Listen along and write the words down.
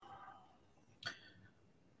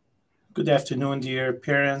Good afternoon, dear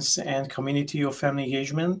parents and community of family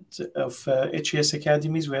engagement of HES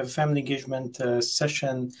Academies. We have a family engagement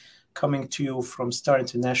session coming to you from Star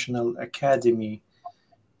International Academy.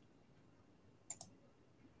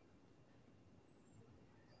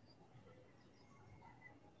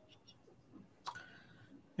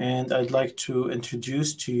 And I'd like to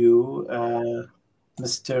introduce to you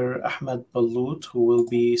Mr. Ahmed Ballout, who will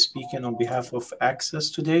be speaking on behalf of Access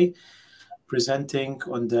today, presenting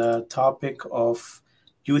on the topic of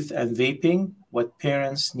youth and vaping, what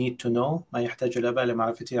parents need to know. ما يحتاج الآباء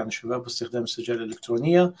لمعرفته عن الشباب واستخدام السجائر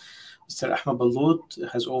الإلكترونية. Mr. Ahmed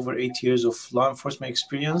Ballout has over 8 years of law enforcement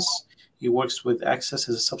experience. He works with Access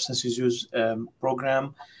as a substance use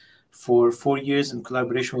program for 4 years in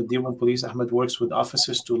collaboration with Dearborn Police. Ahmed works with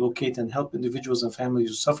officers to locate and help individuals and families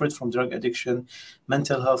who suffered from drug addiction,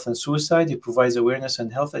 mental health, and suicide. He provides awareness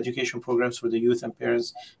and health education programs for the youth and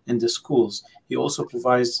parents in the schools. He also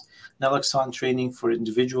provides naloxone training for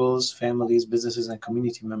individuals, families, businesses, and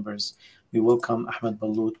community members. We welcome Ahmed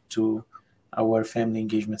Ballout to our family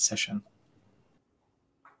engagement session.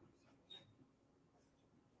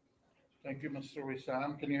 Thank you, Mr.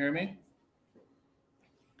 Wissam. Can you hear me?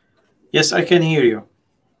 Yes, I can hear you.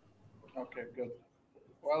 Okay, good.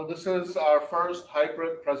 Well, this is our first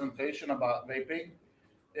hybrid presentation about vaping.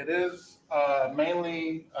 It is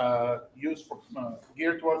mainly used for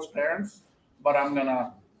geared towards parents, but I'm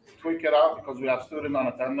gonna tweak it out because we have students on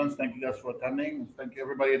attendance. Thank you guys for attending. Thank you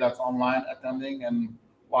everybody that's online attending and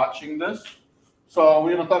watching this. So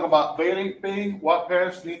we're gonna talk about vaping, what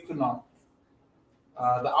parents need to know.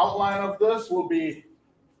 The outline of this will be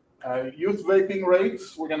youth vaping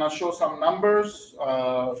rates. We're going to show some numbers,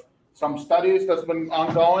 some studies that's been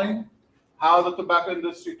ongoing, how the tobacco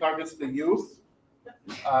industry targets the youth,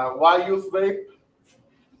 why youth vape,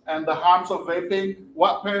 and the harms of vaping,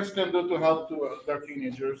 what parents can do to help their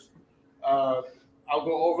teenagers. I'll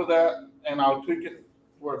go over that and I'll tweak it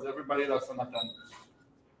towards everybody that's in attendance.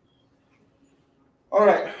 All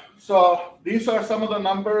right, so these are some of the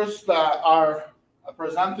numbers that are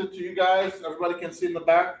presented to you guys. Everybody can see in the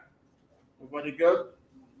back. Everybody good?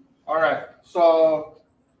 All right. So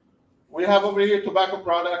we have over here tobacco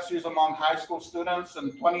products used among high school students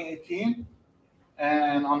in 2018.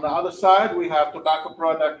 And on the other side, we have tobacco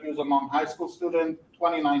product used among high school students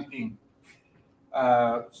 2019.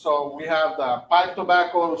 So we have the pipe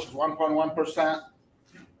tobacco, which is 1.1%,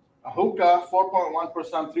 a hookah,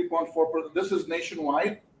 4.1%, 3.4%. This is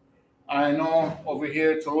nationwide. I know over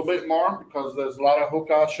here it's a little bit more because there's a lot of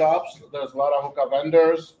hookah shops, there's a lot of hookah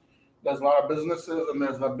vendors, there's a lot of businesses, and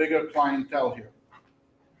there's a bigger clientele here.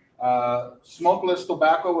 Smokeless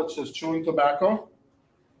tobacco, which is chewing tobacco,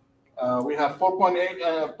 we have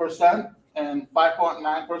 4.8% and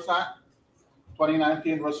 5.9%,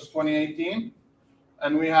 2019 versus 2018.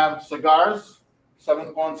 And we have cigars,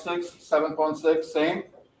 7.6, 7.6, same.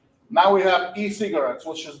 Now we have e-cigarettes,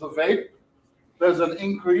 which is the vape. There's an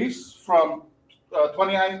increase from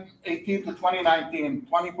 2018 to 2019,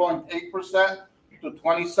 20.8% to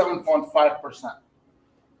 27.5%.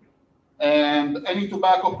 And any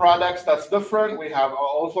tobacco products that's different, we have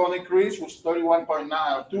also an increase, which is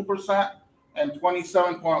 31.2% and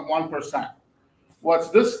 27.1%. What's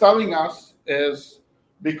this telling us is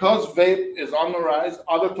because vape is on the rise,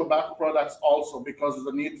 other tobacco products also, because of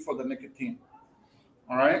the need for the nicotine.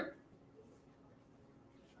 All right?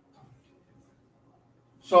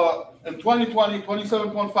 So in 2020,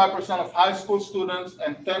 27.5% of high school students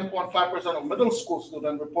and 10.5% of middle school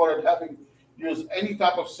students reported having used any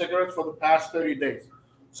type of cigarette for the past 30 days.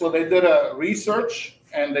 So they did a research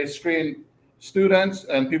and they screened students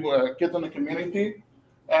and people, kids in the community.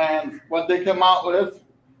 And what they came out with,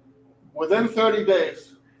 within 30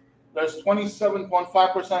 days, there's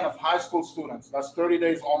 27.5% of high school students. That's 30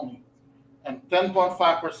 days only. And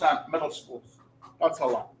 10.5% middle schools. That's a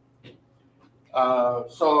lot.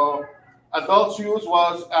 So adults use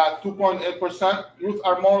was at 2.8%. Youth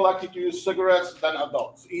are more likely to use cigarettes than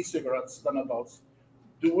adults, e-cigarettes than adults.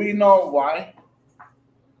 Do we know why?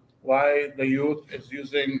 Why the youth is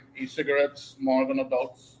using e-cigarettes more than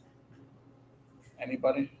adults?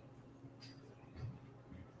 Anybody?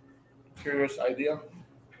 Curious idea?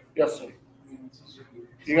 Yes, sir.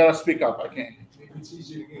 You gotta speak up. I can't. It's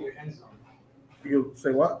easier to get your hands on. You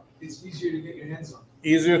say what? It's easier to get your hands on.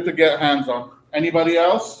 Easier to get hands on. Anybody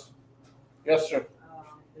else? Yes, sir.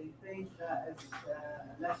 They think that it's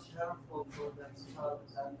less harmful for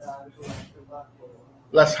themselves and tobacco.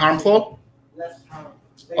 Less harmful? Less harmful.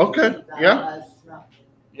 Okay, yeah.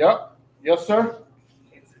 Yep. Yes, sir.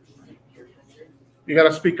 You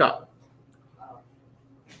gotta speak up.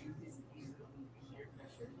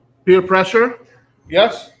 Peer pressure?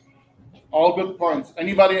 Yes. All good points.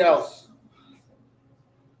 Anybody else?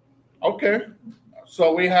 Okay.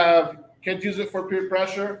 So we have kids use it for peer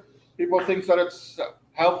pressure. People think that it's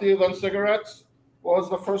healthier than cigarettes. What was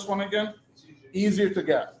the first one again? Easier to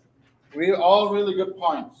get. All really good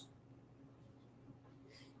points.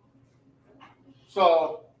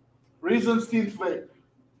 So, reasons teens vape.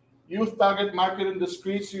 Youth target market in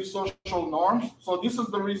discrete use social norms. So this is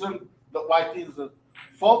the reason that why teens do.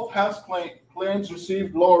 False health claims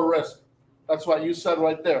received lower risk. That's what you said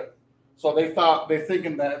right there. So they're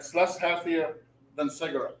thinking that it's less healthier than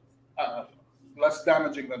cigarettes, less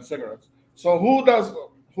damaging than cigarettes. So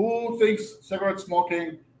who thinks cigarette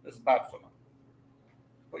smoking is bad for them?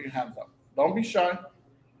 Put your hands up. Don't be shy.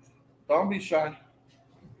 Don't be shy.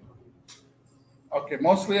 Okay,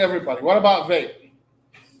 mostly everybody. What about vape?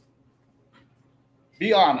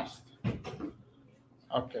 Be honest.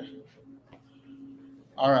 Okay.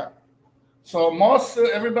 All right. So most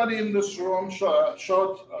everybody in this room showed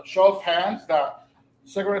show of hands that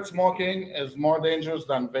cigarette smoking is more dangerous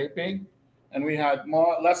than vaping, and we had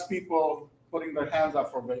less people putting their hands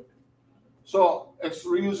up for vaping. So it's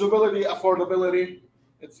reusability, affordability.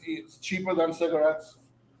 It's cheaper than cigarettes.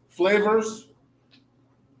 Flavors.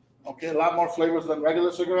 Okay, a lot more flavors than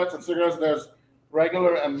regular cigarettes. In cigarettes, there's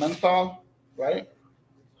regular and menthol, right?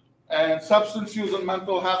 And substance use and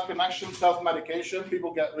mental health connection, self-medication.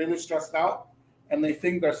 People get really stressed out, and they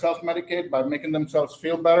think they're self-medicate by making themselves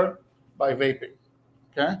feel better by vaping.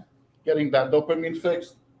 Okay, getting that dopamine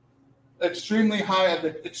fix. It's extremely high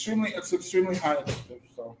addictive.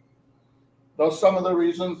 So those are some of the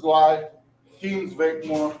reasons why teens vape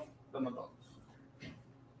more than adults.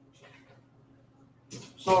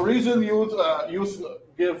 So reason youth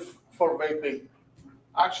give for vaping.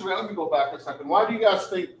 Actually, let me go back a second. Why do you guys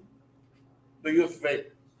think the youth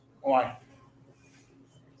vape? Why?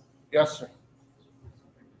 Yes, sir.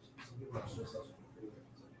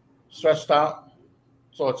 Stressed out.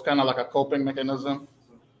 So it's kind of like a coping mechanism.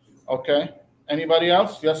 Okay. Anybody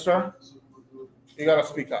else? Yes, sir. You gotta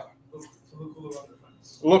speak up.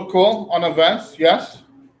 Look cool on events. Yes.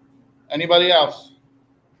 Anybody else?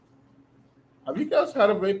 Have you guys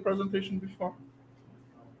had a vape presentation before?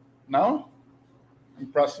 No?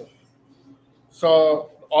 Impressive.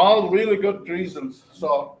 So all really good reasons.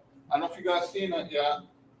 So I don't know if you guys seen it yet.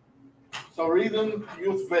 So reason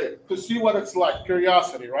youth vape to see what it's like.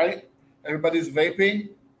 Curiosity, right? Everybody's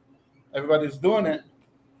vaping. Everybody's doing it.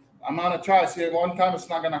 I'm gonna try. See, at one time it's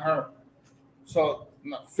not gonna hurt. So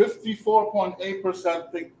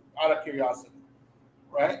 54.8% think out of curiosity,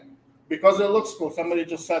 right? Because it looks cool. Somebody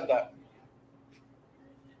just said that.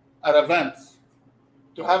 At events,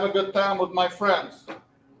 to have a good time with my friends,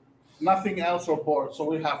 nothing else or bored. So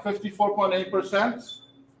we have 54.8%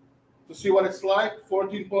 to see what it's like,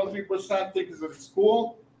 14.3% think it's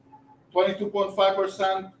cool,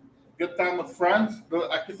 22.5% good time with friends.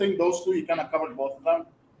 I think those two, you kind of covered both of them,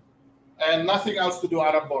 and nothing else to do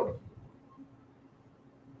out of boredom.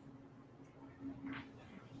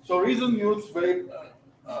 So reason youth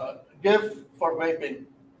give for vaping.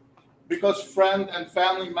 Because friend and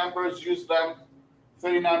family members use them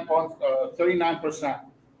 39%.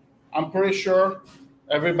 I'm pretty sure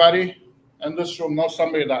everybody in this room knows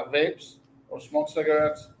somebody that vapes or smokes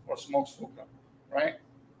cigarettes or smokes hookah, right?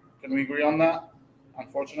 Can we agree on that?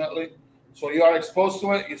 Unfortunately. So you are exposed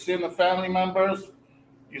to it. You see in the family members.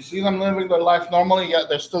 You see them living their life normally, yet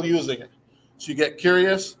they're still using it. So you get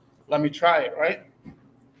curious. Let me try it, right?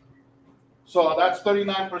 So that's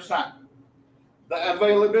 39%. The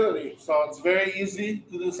availability. So it's very easy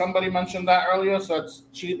to do. Somebody mentioned that earlier. So it's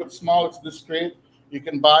cheap, it's small, it's discreet. You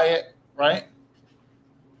can buy it, right?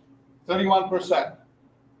 31%.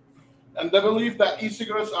 And the belief that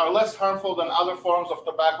e-cigarettes are less harmful than other forms of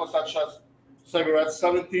tobacco, such as cigarettes,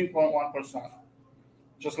 17.1%.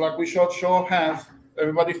 Just like we showed show of hands,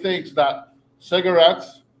 everybody thinks that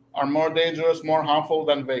cigarettes are more dangerous, more harmful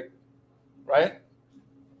than vape, right?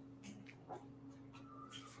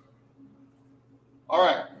 All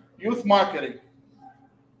right, youth marketing.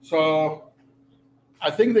 So I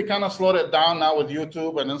think they kind of slowed it down now with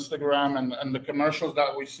YouTube and Instagram and the commercials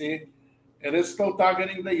that we see. It is still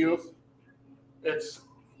targeting the youth. It's,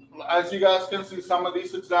 as you guys can see, some of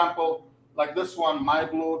these examples, like this one, My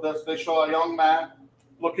Blue, they show a young man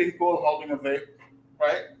looking cool holding a vape,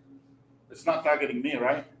 right? It's not targeting me,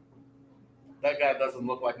 right? That guy doesn't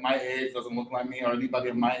look like my age, doesn't look like me or anybody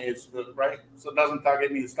of my age, right? So it doesn't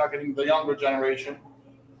target me. It's targeting the younger generation.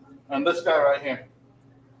 And this guy right here.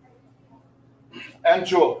 And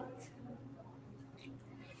Jewel.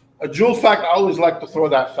 A Jewel fact, I always like to throw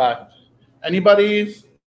that fact. Anybody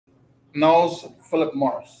knows Philip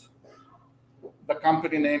Morris? the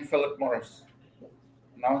company named Philip Morris.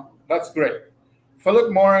 No, that's great.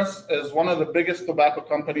 Philip Morris is one of the biggest tobacco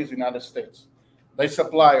companies in the United States. They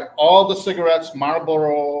supply all the cigarettes,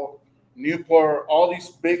 Marlboro, Newport, all these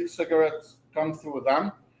big cigarettes come through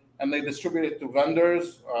them, and they distribute it to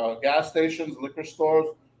vendors, gas stations, liquor stores,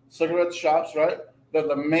 cigarette shops, right? They're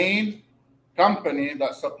the main company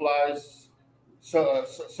that supplies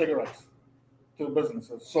cigarettes to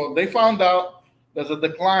businesses. So they found out there's a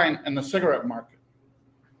decline in the cigarette market.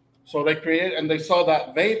 So they create, and they saw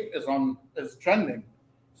that vape is trending.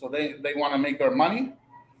 So they want to make their money.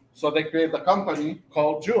 So they create a company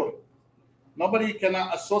called Juul. Nobody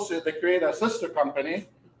cannot associate. They create a sister company,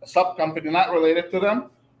 a sub company not related to them,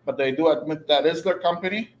 but they do admit that is their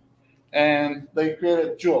company, and they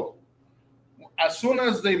created Juul. As soon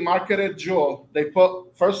as they marketed Juul, they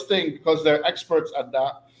put first thing, because they're experts at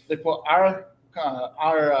that. They put our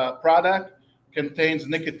product contains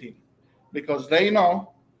nicotine, because they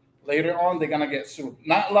know later on they're gonna get sued.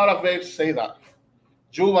 Not a lot of vapes say that.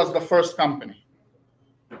 Juul was the first company.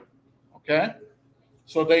 Okay,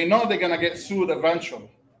 so they know they're gonna get sued eventually.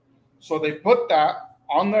 So they put that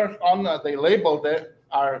they labeled it.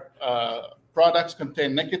 Our products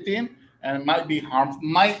contain nicotine and it might be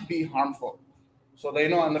harmful. So they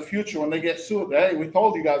know in the future when they get sued, hey, we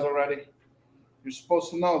told you guys already. You're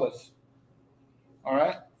supposed to know this. All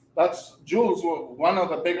right, that's Juul's one of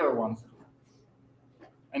the bigger ones.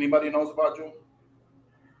 Anybody knows about Juul?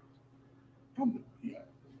 Yeah,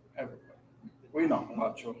 everybody. We know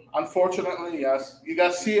about Juul. Unfortunately, yes. You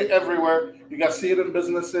guys see it everywhere. You guys see it in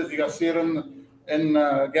businesses. You guys see it in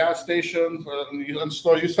gas stations, in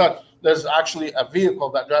stores. You saw there's actually a vehicle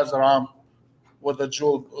that drives around with a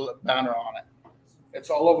Juul banner on it. It's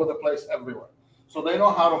all over the place, everywhere. So they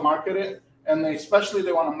know how to market it, and they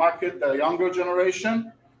want to market the younger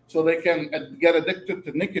generation so they can get addicted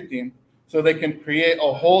to nicotine, so they can create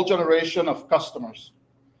a whole generation of customers.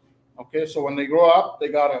 Okay, so when they grow up, they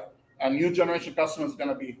got a new generation customer is going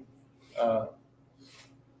to be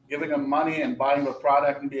giving them money and buying the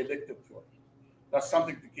product and be addicted to it. That's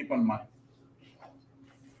something to keep in mind.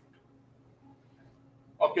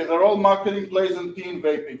 Okay, the role marketing plays in teen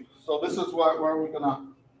vaping. So this is where we're going to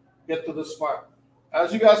get to this part.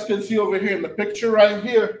 As you guys can see over here in the picture right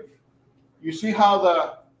here, you see how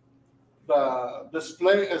the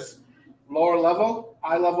display is lower level,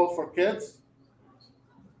 eye level for kids.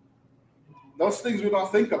 Those things we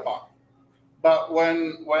don't think about. But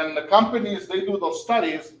when the companies, they do those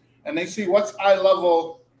studies and they see what's eye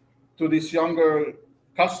level to these younger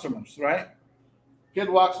customers, right? Kid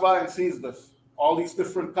walks by and sees this, all these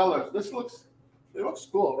different colors. It looks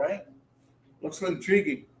cool, right? Looks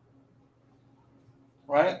intriguing,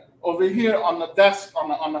 right? Over here on the desk,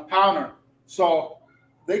 on the counter. So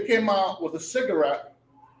they came out with a cigarette,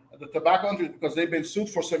 the tobacco industry, because they've been sued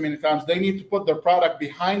for so many times. They need to put their product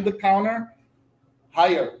behind the counter,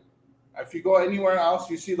 higher. If you go anywhere else,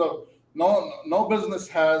 you see no business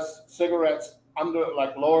has cigarettes under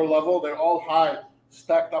like lower level. They're all high,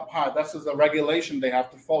 stacked up high. This is a regulation they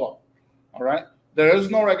have to follow. All right. There is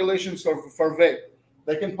no regulations for vape.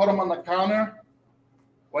 They can put them on the counter,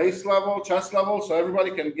 waist level, chest level, so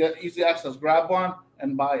everybody can get easy access, grab one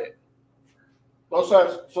and buy it. Those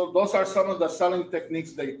are some of the selling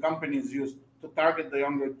techniques the companies use to target the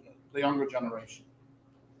younger generation.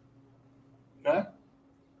 Okay.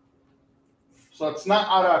 So it's not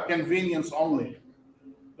out of convenience only.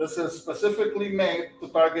 This is specifically made to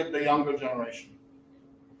target the younger generation.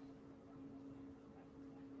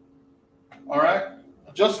 All right?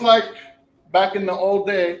 Just like back in the old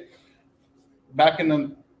day, back in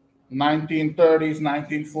the 1930s,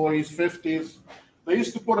 1940s, 50s, they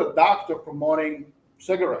used to put a doctor promoting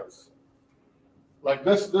cigarettes. Like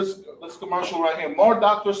this commercial right here. More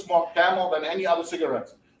doctors smoke Camel than any other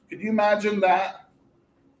cigarettes. Could you imagine that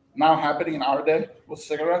now happening in our day with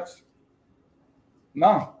cigarettes?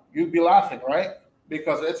 No, you'd be laughing, right?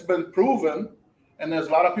 Because it's been proven, and there's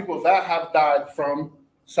a lot of people that have died from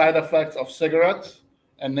side effects of cigarettes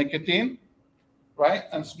and nicotine, right?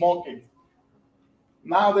 And smoking.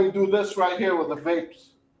 Now they do this right here with the vapes.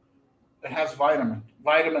 It has vitamin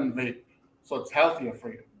vape. So it's healthier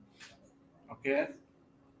for you. Okay?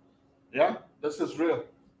 Yeah, this is real.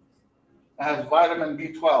 It has vitamin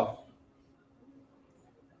B12.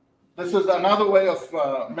 This is another way of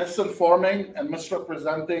misinforming and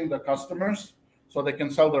misrepresenting the customers so they can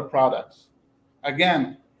sell their products.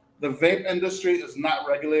 Again, the vape industry is not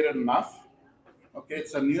regulated enough. Okay,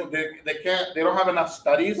 it's a new. They don't have enough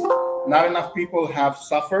studies. Not enough people have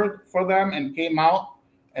suffered for them and came out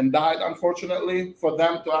and died, unfortunately, for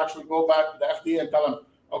them to actually go back to the FDA and tell them,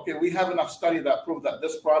 okay, we have enough study that prove that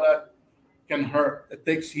this product can hurt. It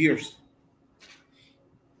takes years.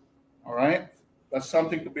 All right? That's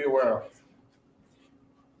something to be aware of.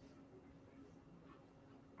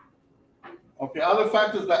 Okay, other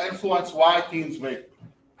factors that influence why teens vape.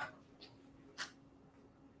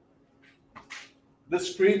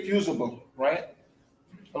 Discreet, usable, right?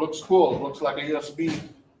 It looks cool. It looks like a USB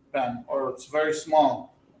pen, or it's very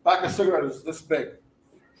small. Pack of cigarettes is this big.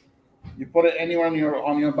 You put it anywhere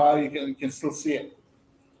on your body, you can still see it.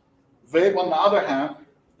 Vape, on the other hand,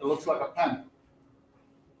 it looks like a pen.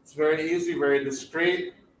 It's very easy, very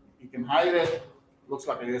discreet. You can hide it. Looks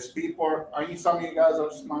like a USB port. Some of you guys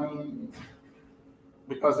are smiling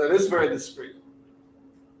because it is very discreet.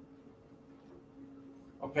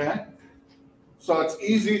 Okay? So it's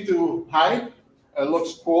easy to hide. It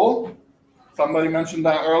looks cool. Somebody mentioned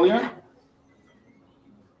that earlier.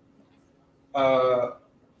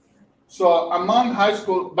 So among high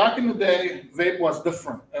school, back in the day, vape was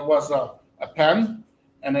different. It was a pen,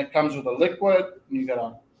 and it comes with a liquid. And you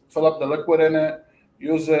gotta fill up the liquid in it,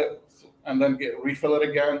 use it, and then refill it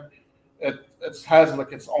again. It has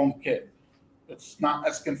like its own kit. It's not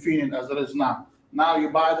as convenient as it is now. Now you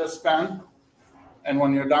buy this pen, and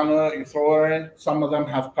when you're done with it, you throw it in. Some of them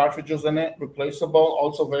have cartridges in it, replaceable,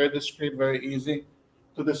 also very discreet, very easy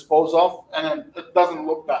to dispose of, and it doesn't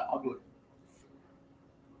look that ugly.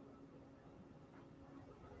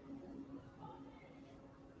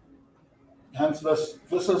 Hence, this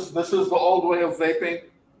is the old way of vaping.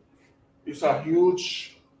 These are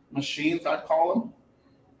huge machines, I call them,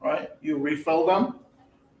 right? You refill them,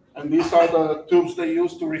 and these are the tubes they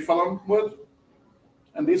use to refill them with.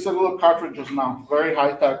 And these are little cartridges now, very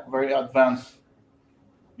high tech, very advanced.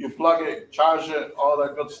 You plug it, charge it, all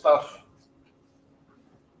that good stuff.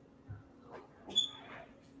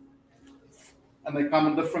 And they come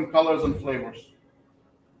in different colors and flavors.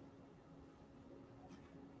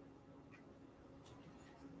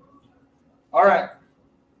 All right.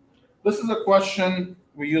 This is a question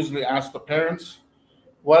we usually ask the parents.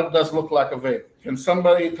 What does look like a vape? Can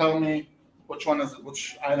somebody tell me which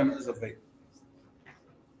item is a vape?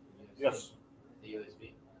 Yes. The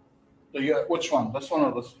USB. Which one? This one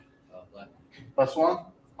or this? Black. This one?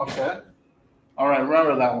 Okay. All right.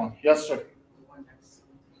 Remember that one. Yes, sir. One next.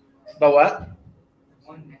 The what?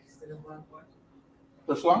 One next to the black one.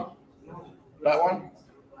 This one? No. That one?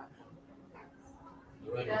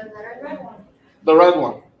 The red one. The red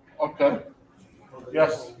one. Okay.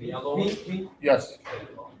 Yes. The yellow one. Yes.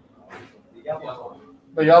 The yellow one.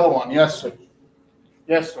 The yellow one. Yes, sir.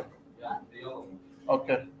 Yes, sir. Yeah, the yellow one.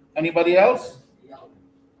 Okay. Anybody else?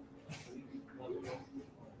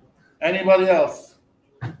 Anybody else?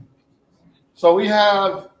 So we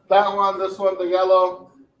have that one, this one, the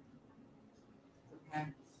yellow.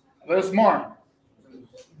 There's more.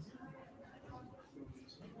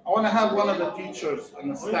 I want to have one of the teachers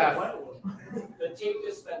and the staff. The tape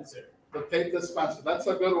dispenser. The tape dispenser. That's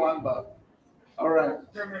a good one, but all right.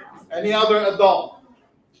 Any other adult?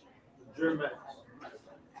 German.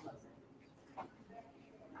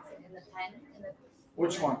 In the pen,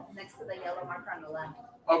 Which one? next to the yellow marker on the left.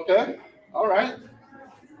 Okay. All right.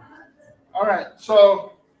 All right.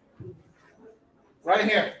 So right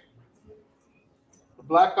here, the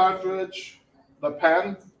black cartridge, the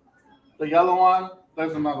pen, the yellow one.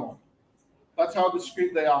 There's another one. That's how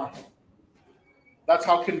discreet they are. That's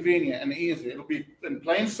how convenient and easy. It'll be in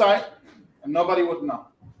plain sight, and nobody would know.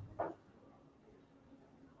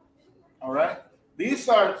 All right. These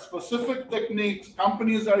are specific techniques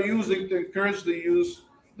companies are using to encourage the youth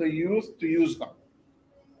to use them.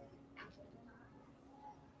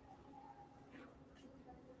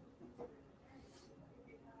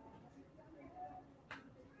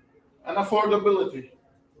 And affordability.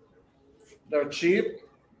 They're cheap,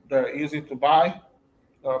 they're easy to buy,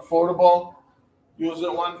 they're affordable. Use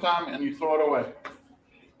it one time and you throw it away.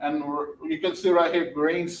 And you can see right here,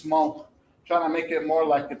 green smoke, trying to make it more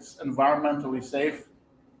like it's environmentally safe,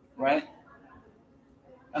 right?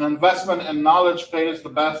 An investment in knowledge pays the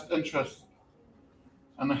best interest.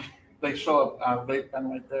 And they show a vape pen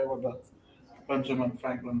right there with the Benjamin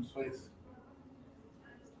Franklin's face.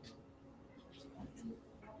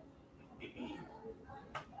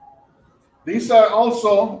 These are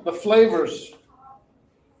also the flavors.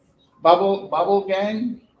 Bubble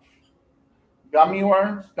gang, gummy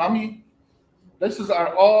worms, gummy.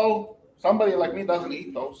 Are all, somebody like me doesn't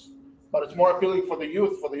eat those, but it's more appealing for the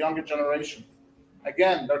youth, for the younger generation.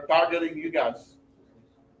 Again, they're targeting you guys.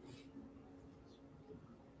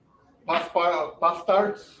 Puff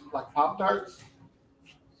tarts, like Pop Tarts.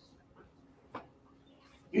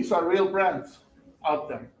 These are real brands out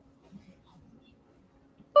there.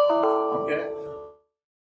 Okay.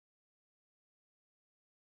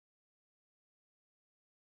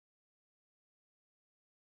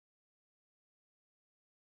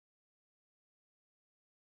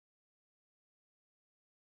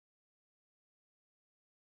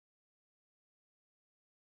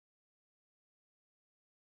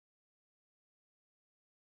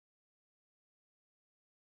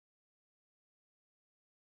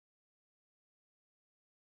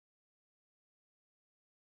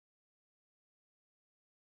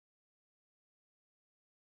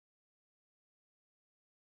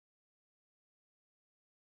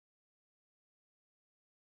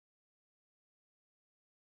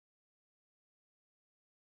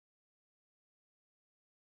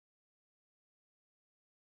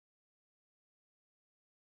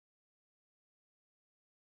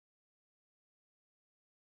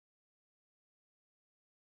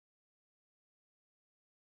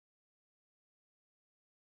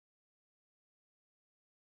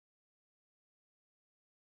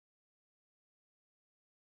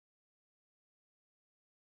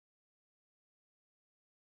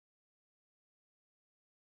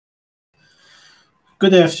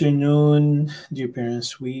 Good afternoon, dear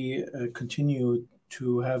parents. We continue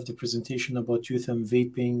to have the presentation about youth and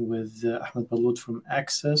vaping with Ahmed Balout from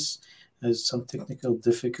Access. There's some technical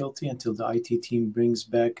difficulty until the IT team brings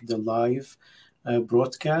back the live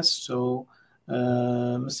broadcast. So,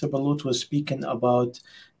 Mr. Balout was speaking about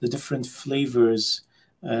the different flavors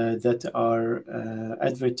that are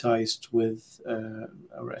advertised with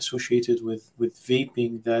or associated with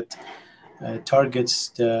vaping that targets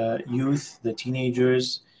the youth, the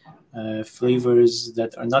teenagers, flavors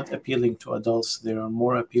that are not appealing to adults. They are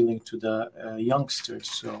more appealing to the youngsters.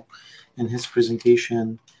 So, in his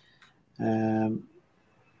presentation, um,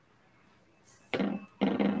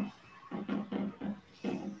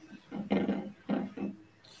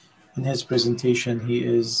 he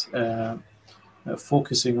is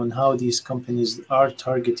focusing on how these companies are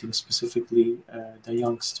targeting specifically the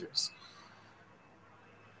youngsters.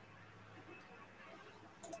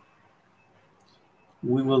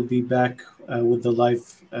 We will be back with the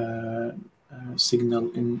live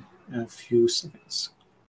signal in a few seconds.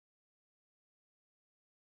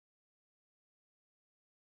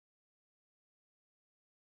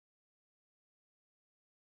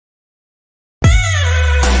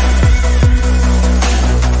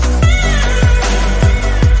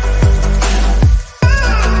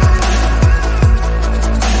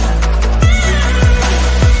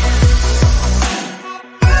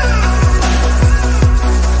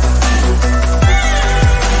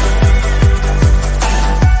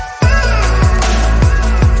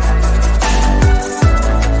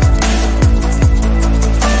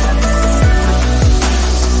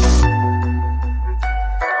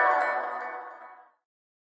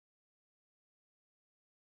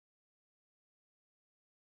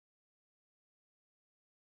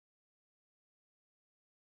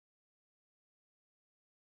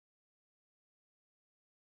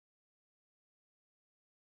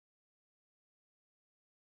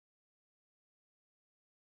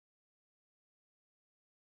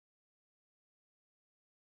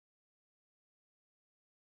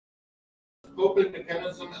 Coping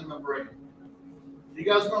mechanism in the brain. Do you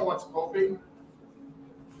guys know what's coping?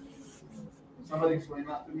 Somebody explain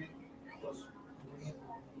that to me.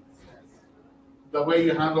 The way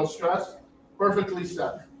you handle stress? Perfectly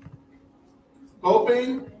said.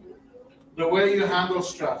 Coping, the way you handle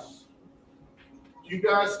stress. Do you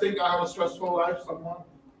guys think I have a stressful life, someone?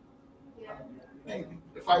 Maybe.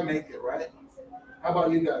 If I make it, right? How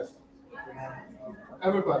about you guys?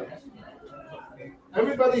 Everybody.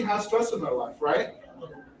 Everybody has stress in their life, right?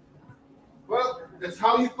 Well, it's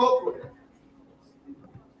how you cope with it.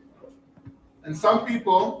 And some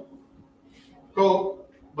people cope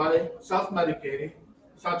by self-medicating,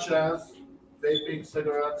 such as vaping,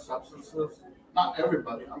 cigarettes, substances. Not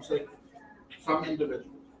everybody, I'm saying some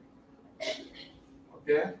individuals.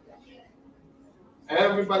 Okay?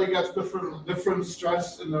 Everybody gets different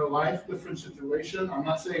stress in their life, different situation. I'm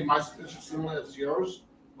not saying my situation is similar as yours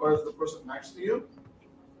or as the person next to you.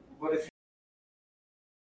 But if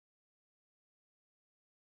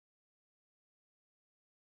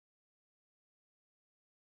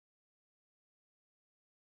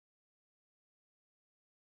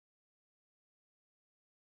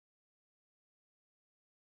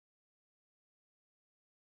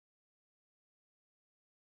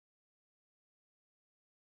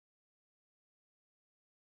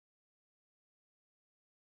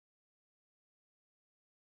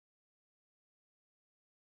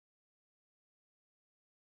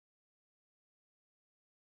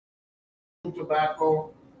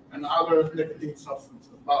tobacco and other nicotine substances.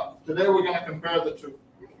 But today we're going to compare the two.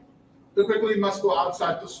 Typically must go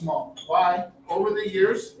outside to smoke. Why? Over the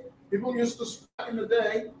years, people used to, back in the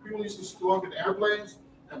day, people used to smoke in airplanes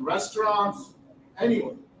and restaurants,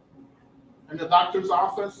 anywhere. In the doctor's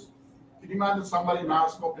office. Can you imagine somebody now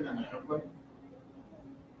smoking in an airplane?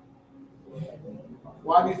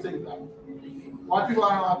 Why do you think that? Why people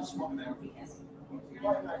aren't allowed to smoke in airplanes?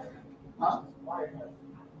 Huh?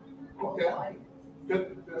 Okay.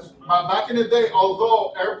 Good. But back in the day,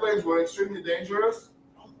 although airplanes were extremely dangerous,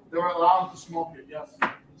 they were allowed to smoke it. Yes.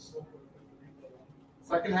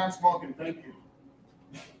 Secondhand smoking. Thank you.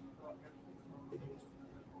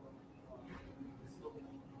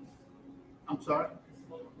 I'm sorry.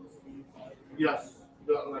 Yes.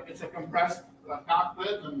 Like it's a compressed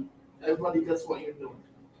cockpit, and everybody gets what you're doing.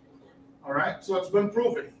 All right. So it's been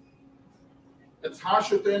proven. It's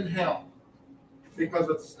harsher to inhale because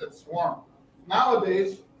it's warm.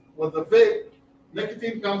 Nowadays, with the vape,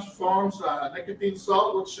 nicotine forms nicotine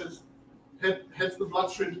salt, which hits the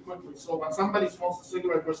bloodstream quickly. So when somebody smokes a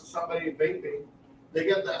cigarette versus somebody vaping, they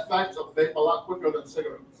get the effects of vape a lot quicker than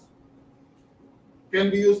cigarettes. can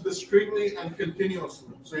be used discreetly and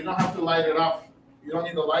continuously. So you don't have to light it up. You don't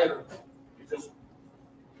need a lighter. You just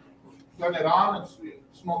turn it on and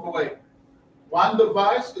smoke away. One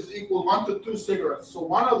device is equal 1 to 2 cigarettes. So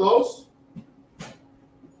one of those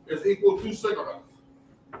is equal to 2 cigarettes.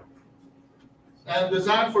 And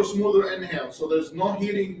designed for smoother inhale. So there's no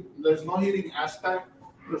heating aspect.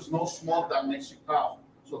 There's no smoke that makes you cough.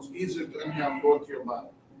 So it's easier to inhale and go into your body.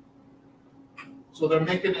 So they're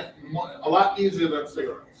making it a lot easier than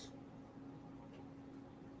cigarettes.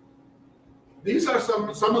 These are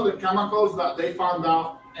some of the chemicals that they found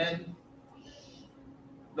out in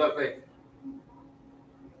the vape.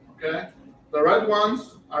 Okay, the red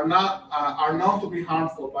ones are known to be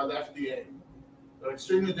harmful by the FDA. They're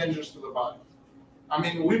extremely dangerous to the body. I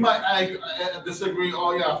mean, we might disagree.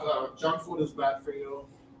 Oh yeah, junk food is bad for you.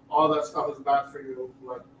 All that stuff is bad for you,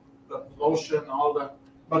 like the lotion, all that.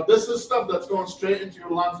 But this is stuff that's going straight into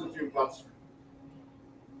your lungs, into your bloodstream.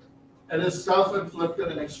 It is self-inflicted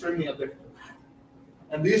and extremely addictive.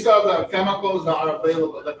 And these are the chemicals that are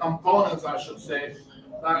available, the components, I should say,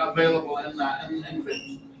 that are available in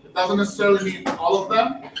vapes. It doesn't necessarily need all of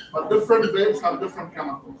them, but different vapes have different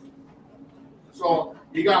chemicals. So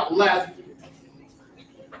you got lead.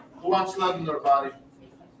 Who wants lead in their body?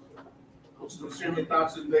 Which is extremely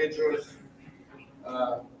toxic, dangerous.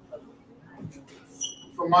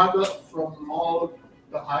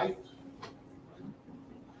 Formaldehyde.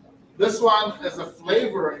 This one is a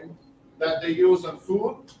flavoring that they use in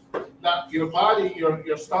food that your body,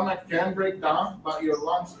 your stomach can break down, but your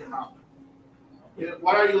lungs cannot.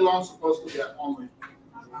 What are your lungs supposed to get only?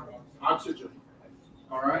 Oxygen.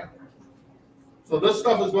 All right? So this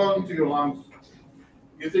stuff is going into your lungs.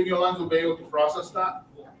 You think your lungs will be able to process that?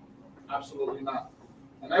 Absolutely not.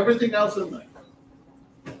 And everything else in there.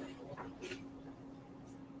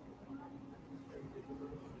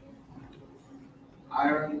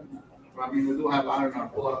 Iron, I mean, we do have iron in our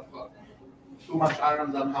blood, but too much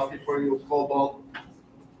iron is unhealthy for you. Cobalt.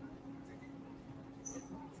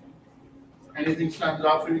 Anything stands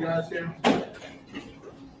out for you guys here?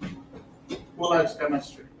 Who likes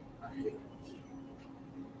chemistry? I hate it.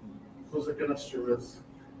 Who's a chemistry whiz?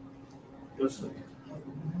 Listen.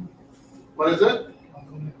 What is it?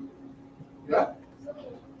 Yeah?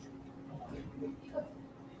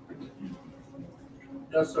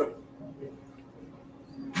 Yes, sir.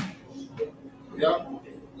 Yeah.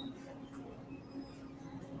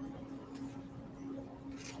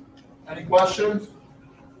 Any questions?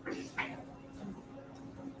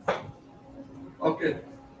 Okay.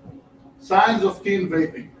 Signs of teen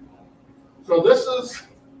vaping. So this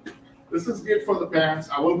is good for the parents.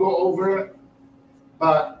 I will go over it,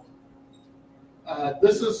 but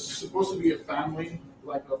this is supposed to be a family,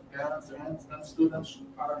 like of parents and students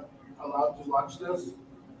are allowed to watch this.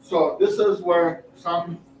 So this is where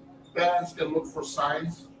some parents can look for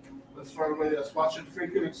signs. That's for everybody that's watching.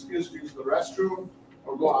 Frequent excuse to use the restroom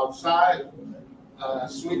or go outside.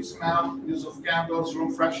 Sweet smell, use of candles,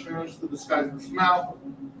 room fresheners to disguise the smell.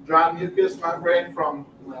 Dry mucus membrane from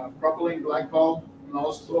propylene glycol,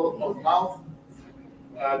 nose, throat, or mouth.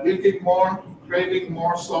 Drinking more, craving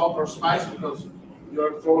more salt or spice because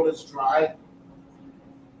your throat is dry.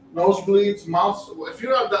 Nosebleeds, mouth. If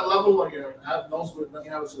you're at that level where you have nosebleed, then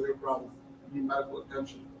you have a severe problem. You need medical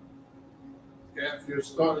attention. Okay, if your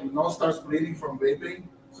nose starts bleeding from vaping,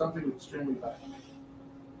 something extremely bad.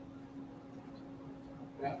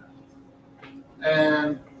 Okay,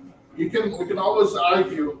 and we can always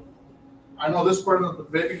argue. I know this person has been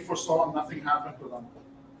vaping for so long, nothing happened to them.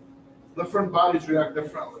 Different bodies react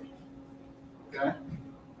differently. Okay,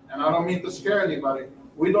 and I don't mean to scare anybody.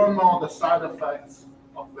 We don't know the side effects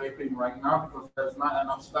of vaping right now because there's not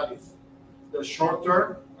enough studies. There's short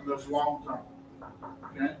term and there's long term.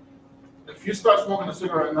 Okay. If you start smoking a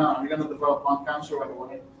cigarette now, you're going to develop lung cancer right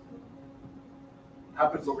away. It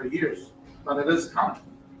happens over years, but it is coming,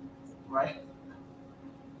 right?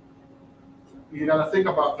 You got to think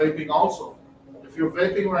about vaping also. If you're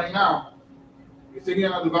vaping right now, you think you're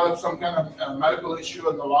going to develop some kind of medical issue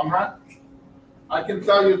in the long run? I can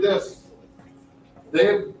tell you this.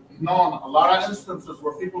 They've known a lot of instances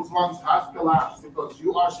where people's lungs have collapsed because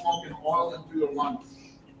you are smoking oil into your lungs.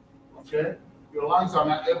 Okay? Your lungs are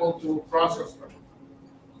not able to process them.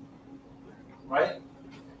 Right?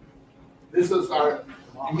 This is our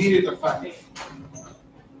immediate effect.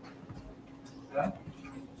 Okay?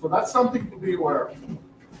 So that's something to be aware of.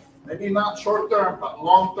 Maybe not short term, but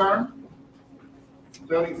long term,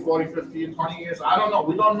 30, 40, 50, 20 years. I don't know.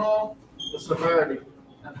 We don't know the severity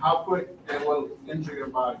and how quick it will injure your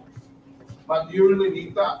body. But do you really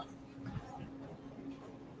need that?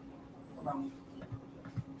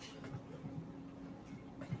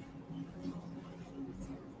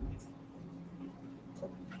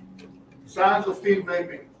 Signs of teen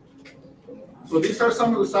vaping. So these are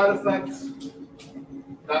some of the side effects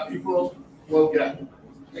that people will get.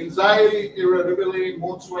 Anxiety, irritability,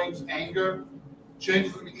 mood swings, anger,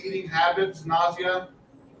 changes in eating habits, nausea,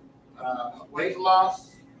 weight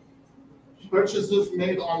loss, purchases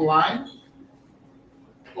made online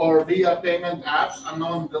or via payment apps,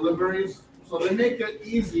 unknown deliveries. So they make it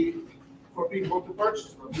easy for people to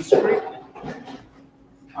purchase them discreetly.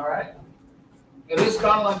 All right? It is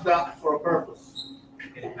done like that for a purpose.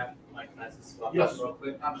 Can I have my classes swap Yes. real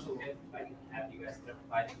quick? Absolutely. If I can have you guys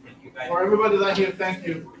clarify. Thank you guys. For everybody that here, thank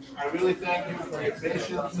you. I really thank you for your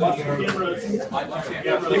patience. We have no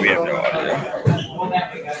audio. Hold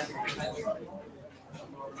that way, guys.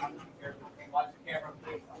 Watch the camera,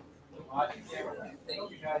 please. Watch the camera, please.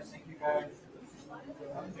 Thank you guys, thank you guys.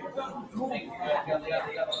 Thank you guys. The other.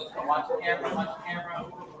 Let's go. Watch the camera, watch the camera.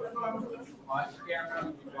 Watch the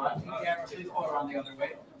camera, watch the camera. Please go around the other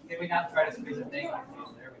way. Can we not try to squeeze a thing?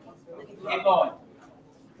 There we go. Keep going.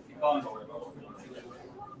 Keep going.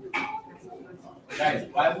 Guys,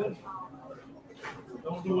 why would?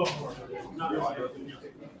 Don't do it more.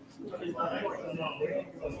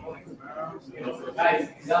 Guys,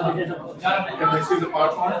 gentlemen. Can they see the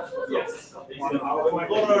PowerPoint? Yes.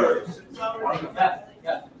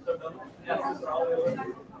 Yes. Yes.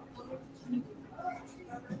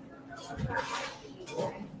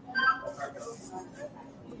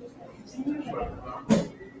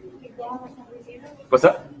 What's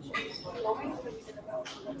that?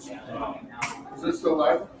 Is this still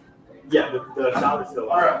live? Yeah, the sound is still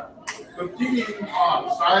All right. Continuing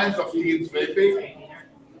on, signs of teens vaping.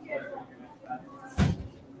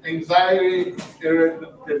 Anxiety,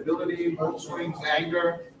 irritability, mood swings,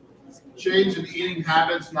 anger, change in eating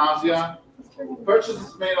habits, nausea,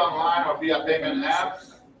 purchases made online or via payment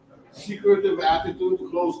apps, secretive attitude,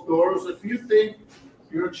 closed doors. If you think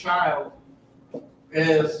your child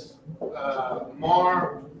is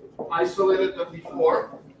more isolated than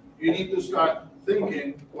before, you need to start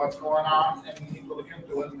thinking what's going on and you need to look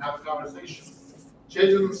into it and have a conversation.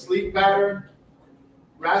 Changes in sleep pattern,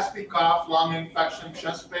 raspy cough, lung infection,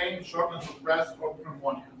 chest pain, shortness of breath, or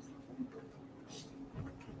pneumonia.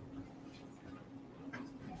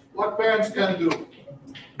 What parents can do?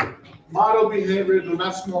 Model behavior, do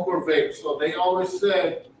not smoke or vape. So they always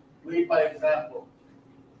say, lead by example.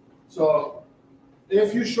 So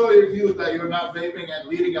if you show your youth that you're not vaping and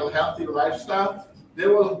leading a healthy lifestyle, they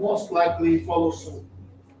will most likely follow suit.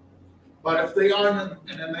 But if they are in an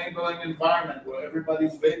enabling environment where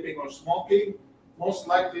everybody's vaping or smoking, most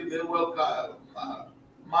likely they will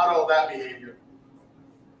model that behavior.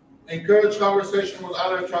 Encourage conversation with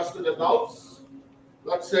other trusted adults.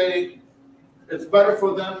 Let's say it's better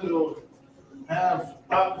for them to have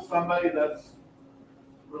talk to somebody that's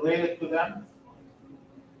related to them.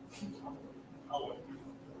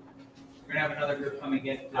 We're gonna have another group coming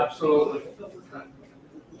in. Absolutely.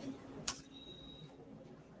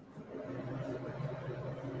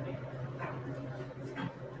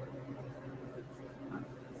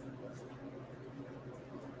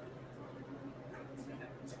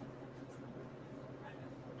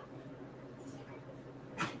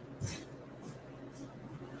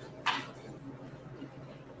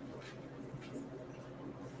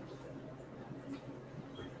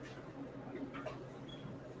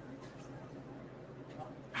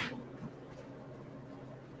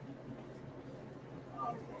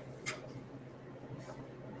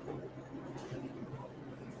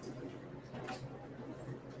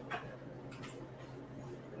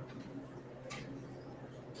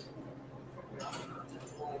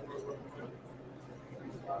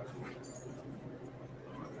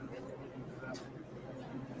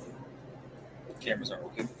 Cameras aren't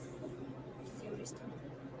working.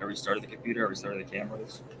 I restarted the computer, I restarted the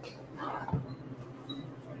cameras.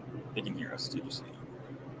 They can hear us too, just so you know.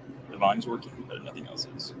 The volume's working, but nothing else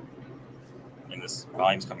is. And this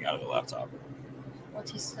volume's coming out of the laptop. What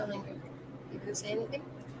he's telling you. You didn't say anything?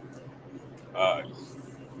 Uh,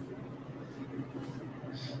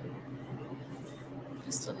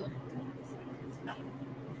 Just a look.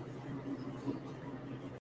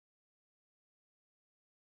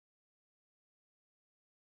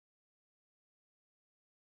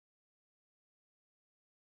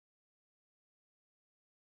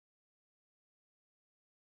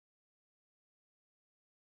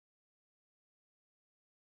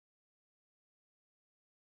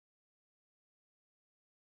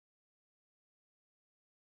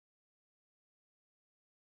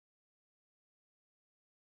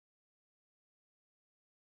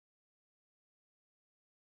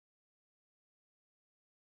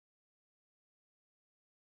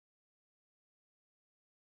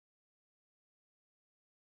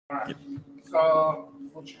 All right. So,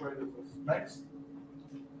 which grade is this? Next?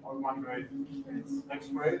 Or one grade? Next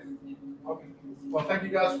grade? Okay. Well, thank you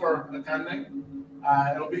guys for attending.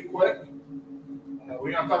 It'll be quick.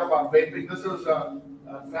 We're going to talk about vaping. This is a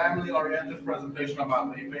family-oriented presentation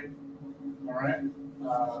about vaping. All right.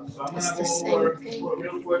 So I'm going It's to the go same over thing.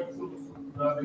 real quick the